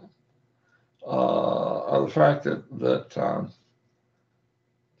Columbia, are the fact that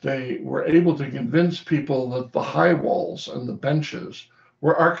they were able to convince people that the high walls and the benches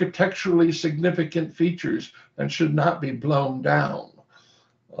were architecturally significant features and should not be blown down,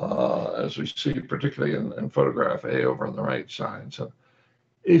 as we see particularly in photograph A over on the right side. So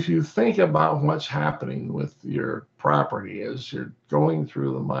if you think about what's happening with your property as you're going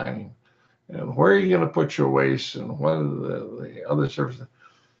through the mining, and where are you going to put your waste, and what are the other services,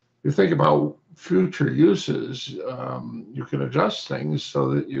 you think about future uses, you can adjust things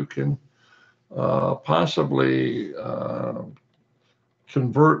so that you can possibly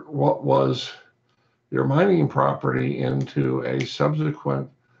convert what was your mining property into a subsequent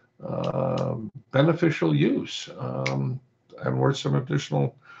beneficial use, and worth some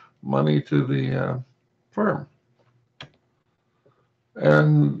additional money to the firm.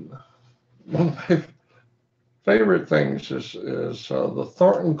 And one of my favorite things is the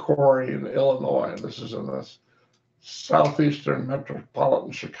Thornton Quarry in Illinois. This is in the southeastern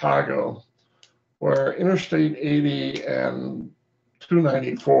metropolitan Chicago, where Interstate 80 and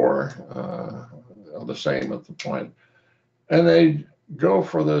 294 are the same at the point. And they go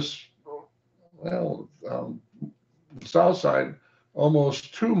for this, well, south side,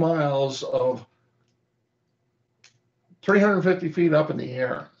 almost 2 miles of 350 feet up in the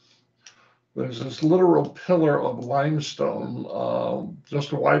air. There's this literal pillar of limestone,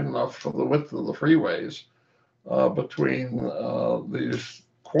 just wide enough for the width of the freeways, between these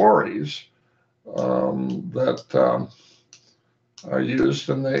quarries that are used,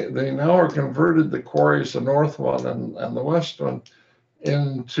 and they now are converted, the quarries, the north one and the west one,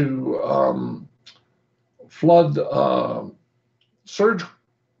 into flood surge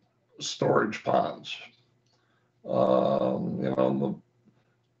storage ponds. You know,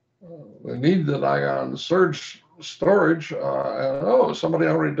 the need that I on surge storage, and somebody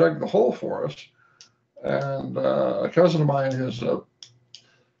already dug the hole for us. And a cousin of mine is a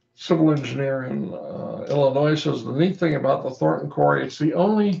civil engineer in Illinois, says the neat thing about the Thornton Quarry, it's the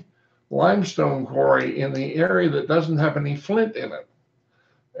only limestone quarry in the area that doesn't have any flint in it.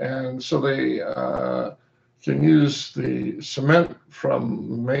 And so they can use the cement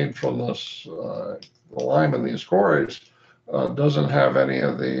made from this, the lime in these quarries, doesn't have any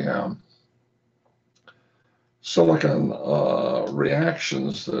of the silicon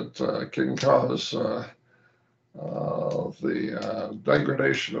reactions that can cause the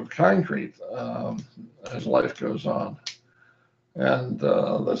degradation of concrete as life goes on. And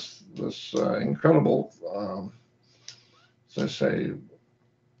this incredible, as I say,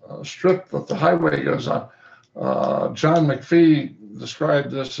 strip that the highway goes on. John McPhee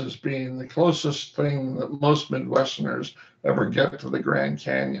described this as being the closest thing that most Midwesterners ever get to the Grand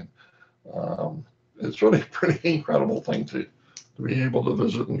Canyon. It's really a pretty incredible thing to be able to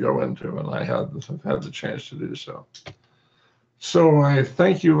visit and go into, and I have had the chance to do so. So I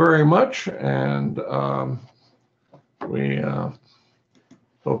thank you very much, and we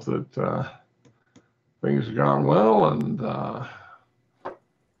hope that things have gone well, and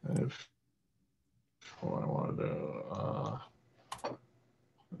if what I want to do,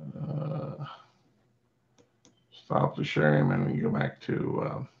 stop the sharing, and we go back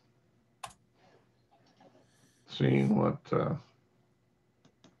to seeing what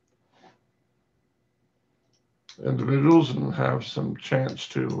individuals, and have some chance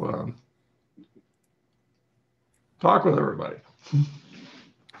to talk with everybody.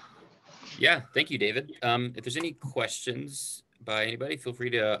 Yeah, thank you, David. If there's any questions by anybody, feel free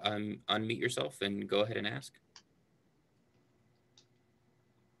to unmute yourself and go ahead and ask.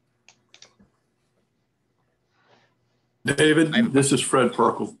 David, this is Fred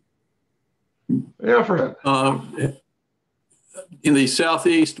Perkle. Yeah, Fred. In the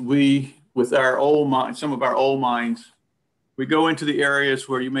Southeast, with our old mines, some of our old mines, we go into the areas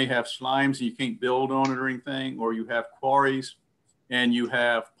where you may have slimes and you can't build on it or anything, or you have quarries and you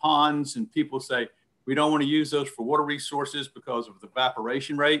have ponds, and people say, we don't want to use those for water resources because of the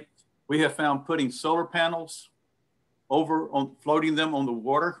evaporation rate. We have found putting solar panels floating them on the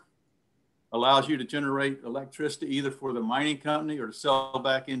water allows you to generate electricity either for the mining company or to sell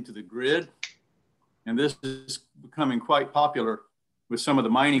back into the grid. And this is becoming quite popular with some of the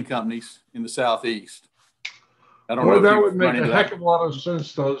mining companies in the Southeast. I don't know if that would make a heck of a lot of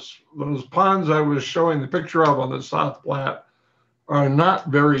sense. Those ponds I was showing the picture of on the South Platte are not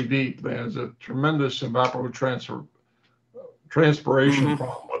very deep. There's a tremendous evapotranspiration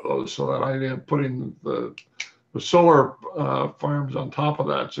problem with those. So that idea of putting the solar farms on top of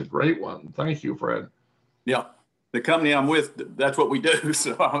that's a great one. Thank you, Fred. Yeah, the company I'm with, that's what we do.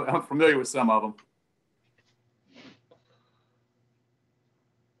 So I'm familiar with some of them.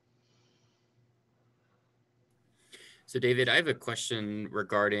 So, David, I have a question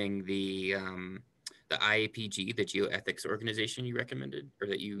regarding the IAPG, the Geoethics organization you recommended or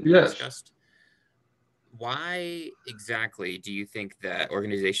that you discussed. Why exactly do you think that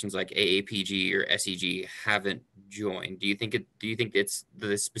organizations like AAPG or SEG haven't joined? Do you think it's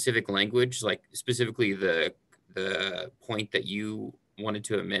the specific language, like specifically the point that you wanted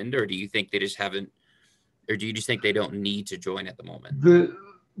to amend, or do you think they just haven't, or do you just think they don't need to join at the moment?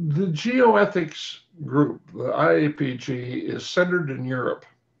 The Geoethics group, the IAPG, is centered in Europe.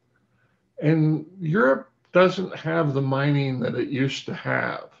 And Europe doesn't have the mining that it used to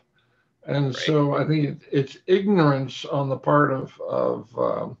have. And right. So I think it's ignorance on the part of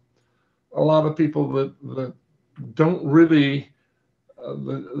a lot of people that don't really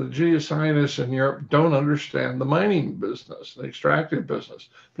the geoscientists in Europe don't understand the mining business, the extractive business,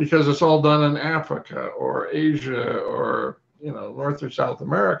 because it's all done in Africa or Asia or North or South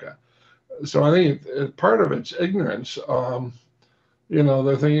America. So I think part of it's ignorance.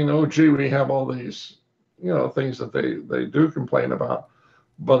 They're thinking, oh, gee, we have all these, things that they do complain about,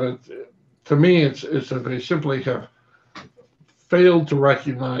 but to me, it's that they simply have failed to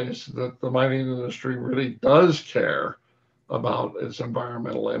recognize that the mining industry really does care about its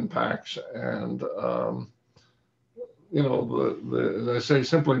environmental impacts, and as I say,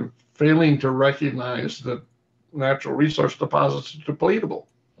 simply failing to recognize that natural resource deposits are depletable.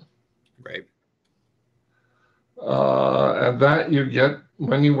 Right. And that you get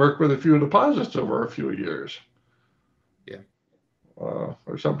when you work with a few deposits over a few years. Yeah. Or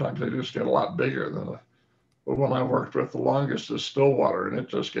sometimes they just get a lot bigger than the one I worked with the longest is Stillwater, and it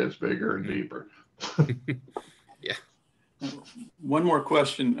just gets bigger and deeper. Yeah. One more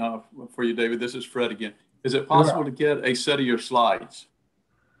question for you, David. This is Fred again. Is it possible to get a set of your slides?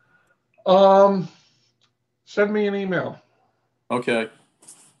 Send me an email. Okay.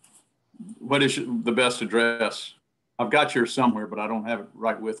 What is the best address? I've got yours somewhere, but I don't have it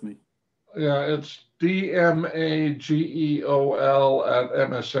right with me. Yeah, it's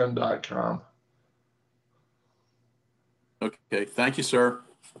dmageol@msn.com. Okay, thank you, sir.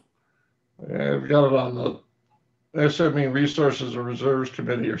 Yeah, I've got it on the SME Resources and Reserves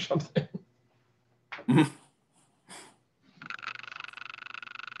Committee or something. Are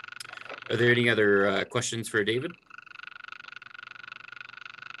there any other questions for David?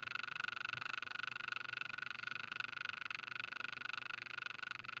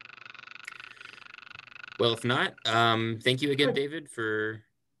 Well, if not, thank you again, David, for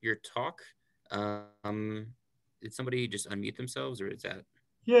your talk. Did somebody just unmute themselves, or is that?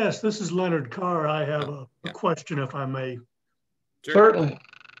 Yes, this is Leonard Carr. I have a question, if I may. Sure. Certainly.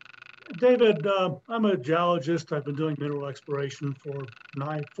 David, I'm a geologist. I've been doing mineral exploration for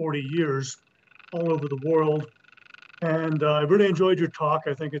 40 years all over the world. And I really enjoyed your talk.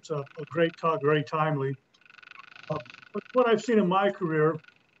 I think it's a great talk, very timely. But what I've seen in my career,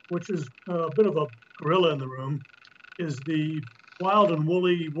 which is a bit of a gorilla in the room, is the wild and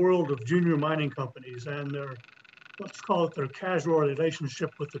woolly world of junior mining companies and their, let's call it their casual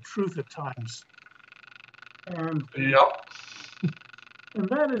relationship with the truth at times. And and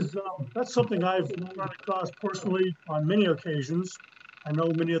that is that's something I've run across personally on many occasions. I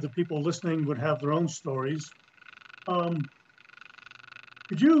know many of the people listening would have their own stories.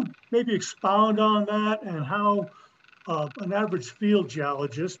 Could you maybe expound on that and how an average field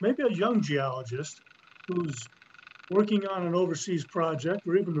geologist, maybe a young geologist who's working on an overseas project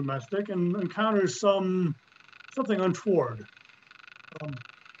or even domestic and encounters something untoward? What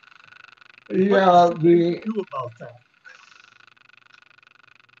do you do about that?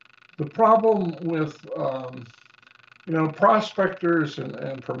 The problem with prospectors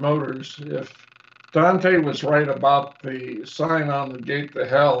and promoters, if Dante was right about the sign on the gate to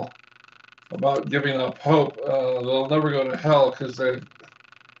hell about giving up hope, they'll never go to hell because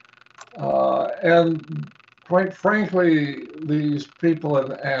and quite frankly, these people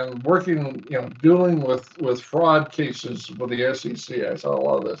and working, dealing with fraud cases with the SEC, I saw a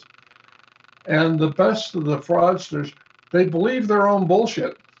lot of this. And the best of the fraudsters, they believe their own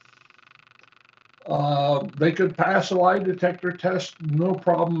bullshit. They could pass a lie detector test, no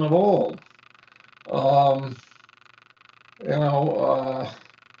problem at all.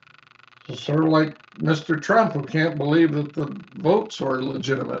 Sort of like Mr. Trump, who can't believe that the votes are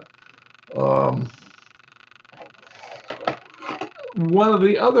legitimate. One of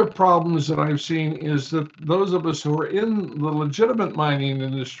the other problems that I've seen is that those of us who are in the legitimate mining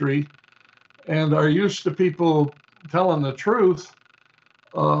industry and are used to people telling the truth,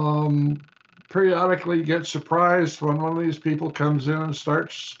 periodically get surprised when one of these people comes in and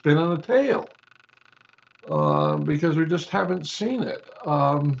starts spinning a tale, because we just haven't seen it.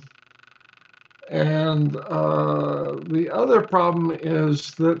 The other problem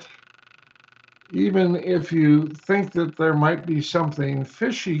is that even if you think that there might be something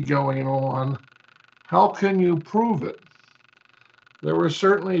fishy going on, how can you prove it? There were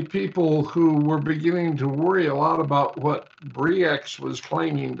certainly people who were beginning to worry a lot about what Bre-X was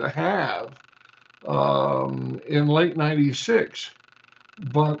claiming to have in late '96,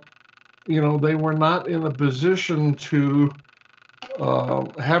 but they were not in a position to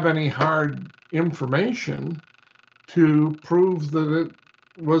have any hard information to prove that it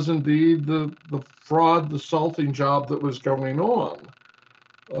was indeed the fraud, the salting job that was going on.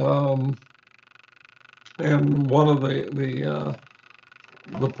 And one of the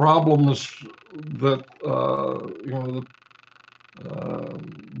problems that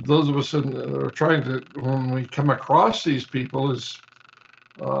those of us that are trying to, when we come across these people, is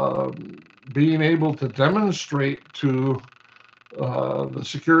being able to demonstrate to the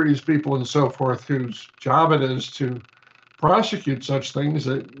securities people and so forth, whose job it is to prosecute such things,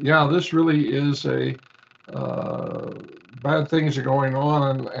 that yeah, this really is a bad things are going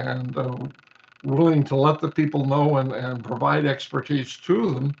on, and willing to let the people know and provide expertise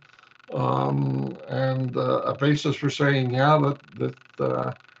to them, and a basis for saying, yeah,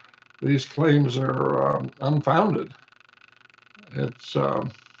 that these claims are unfounded. It's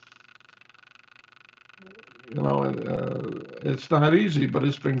you know, it's not easy, but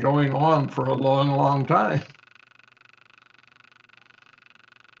it's been going on for a long, long time.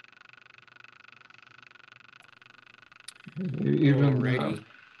 Even Alrighty. I'm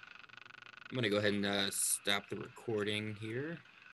going to go ahead and stop the recording here.